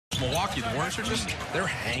Milwaukee. The Hornets are just, they're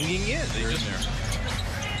hanging in. They're in there.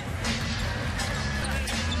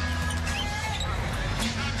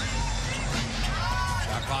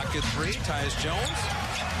 Shot clock at 3. Tyus Jones.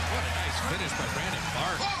 What a nice finish by Brandon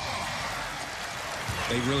Clarke.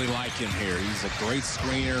 They really like him here. He's a great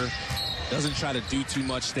screener. Doesn't try to do too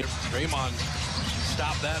much. Draymond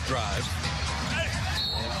stopped that drive.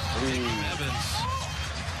 And Evans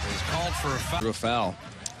is called for a foul.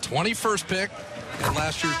 21st pick in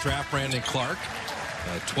last year's draft, Brandon Clarke.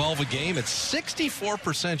 12 a game. It's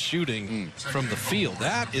 64% shooting from the field.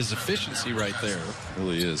 That is efficiency right there. It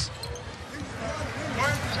really is.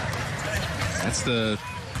 That's the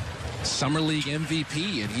Summer League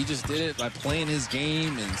MVP, and he just did it by playing his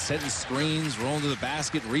game and setting screens, rolling to the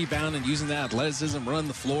basket, rebounding, using that athleticism, running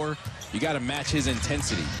the floor. You got to match his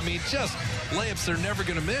intensity. I mean, just layups they're never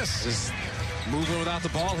going to miss. Just moving without the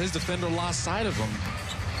ball, his defender lost sight of him.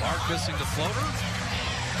 Clarke missing the floater.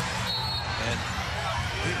 And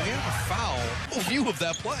we have a foul view of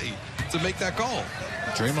that play to make that call.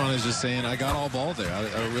 Draymond is just saying, I got all ball there.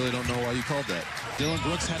 I really don't know why you called that. Dillon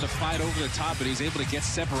Brooks had to fight over the top, but he's able to get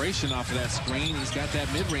separation off of that screen. He's got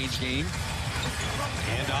that mid-range game.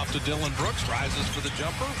 Hand off to Dillon Brooks, rises for the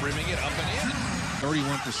jumper, rimming it up and in.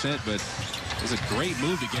 31%, but it was a great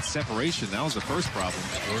move to get separation. That was the first problem.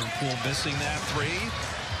 Jordan Poole missing that 3.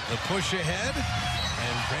 The push ahead,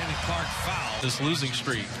 and Brandon Clarke fouled this losing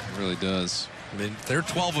streak. It really does. I mean, they're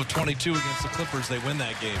 12 of 22 against the Clippers. They win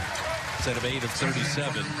that game instead of 8 of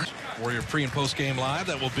 37. Warrior pre- and post-game live.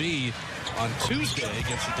 That will be on Tuesday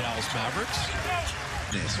against the Dallas Mavericks.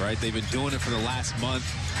 Yes, right? They've been doing it for the last month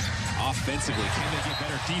offensively. Can they get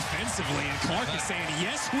better defensively? And Clarke is saying,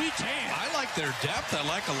 yes, we can. I like their depth. I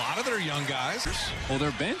like a lot of their young guys. Well,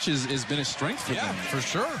 their bench has been a strength for them. Yeah, for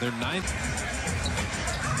sure. They're 9th.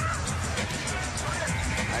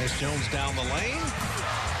 Tyus Jones down the lane.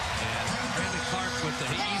 And Brandon Clarke with the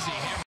heat.